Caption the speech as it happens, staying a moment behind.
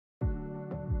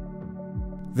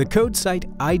The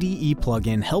CodeSite IDE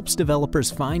plugin helps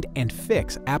developers find and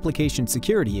fix application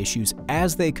security issues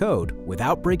as they code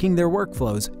without breaking their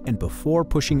workflows and before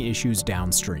pushing issues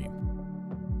downstream.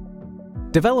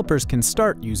 Developers can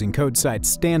start using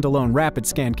CodeSite's standalone rapid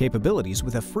scan capabilities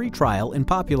with a free trial in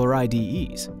popular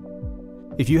IDEs.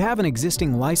 If you have an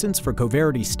existing license for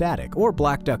Coverity Static or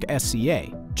Black Duck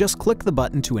SCA, just click the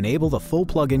button to enable the full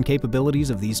plugin capabilities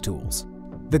of these tools.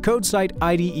 The CodeSite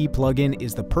IDE plugin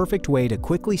is the perfect way to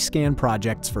quickly scan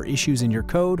projects for issues in your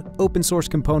code, open source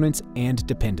components, and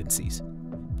dependencies.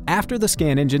 After the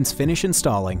scan engines finish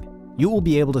installing, you will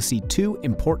be able to see two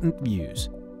important views: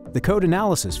 the code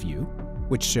analysis view,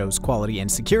 which shows quality and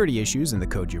security issues in the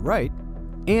code you write,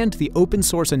 and the open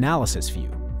source analysis view,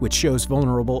 which shows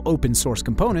vulnerable open source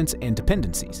components and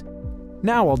dependencies.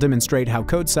 Now I'll demonstrate how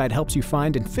CodeSite helps you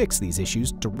find and fix these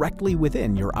issues directly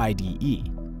within your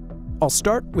IDE. I'll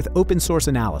start with open source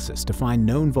analysis to find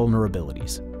known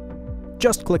vulnerabilities.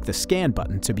 Just click the Scan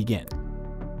button to begin.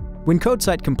 When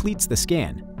CodeSite completes the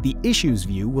scan, the Issues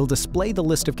view will display the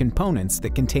list of components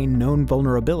that contain known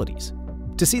vulnerabilities.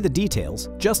 To see the details,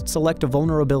 just select a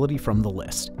vulnerability from the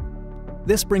list.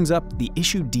 This brings up the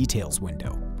Issue Details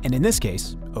window, and in this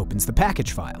case, opens the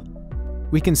package file.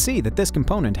 We can see that this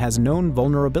component has known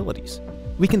vulnerabilities.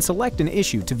 We can select an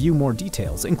issue to view more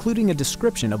details, including a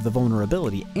description of the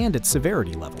vulnerability and its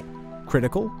severity level: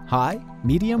 critical, high,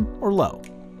 medium, or low.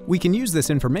 We can use this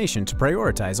information to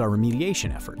prioritize our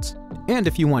remediation efforts. And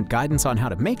if you want guidance on how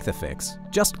to make the fix,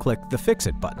 just click the Fix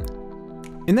It button.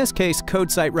 In this case,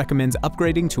 CodeSite recommends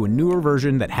upgrading to a newer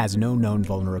version that has no known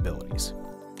vulnerabilities.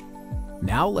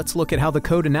 Now let's look at how the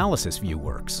Code Analysis view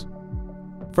works.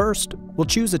 First, we'll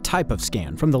choose a type of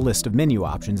scan from the list of menu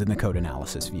options in the Code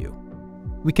Analysis view.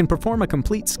 We can perform a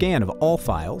complete scan of all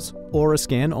files, or a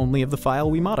scan only of the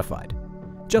file we modified.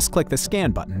 Just click the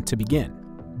Scan button to begin.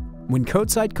 When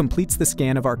CodeSite completes the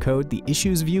scan of our code, the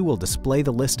Issues view will display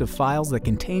the list of files that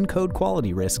contain code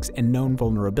quality risks and known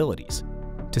vulnerabilities.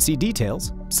 To see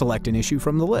details, select an issue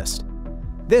from the list.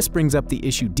 This brings up the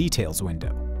Issue Details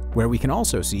window, where we can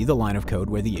also see the line of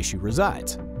code where the issue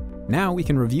resides. Now we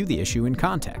can review the issue in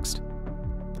context.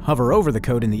 Hover over the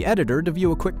code in the editor to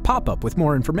view a quick pop-up with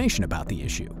more information about the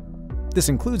issue. This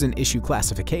includes an issue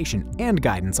classification and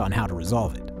guidance on how to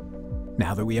resolve it.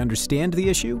 Now that we understand the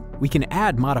issue, we can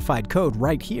add modified code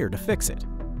right here to fix it.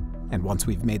 And once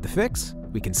we've made the fix,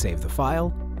 we can save the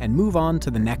file and move on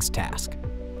to the next task.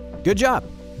 Good job!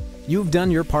 You've done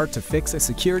your part to fix a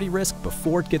security risk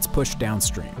before it gets pushed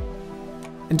downstream.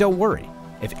 And don't worry,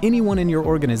 if anyone in your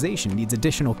organization needs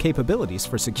additional capabilities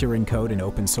for securing code in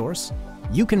open source,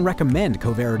 you can recommend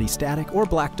Coverity Static or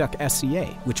Black Duck SCA,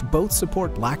 which both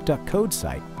support Black Duck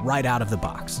CodeSite right out of the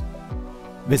box.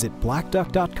 Visit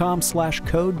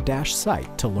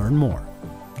blackduck.com/code-site to learn more.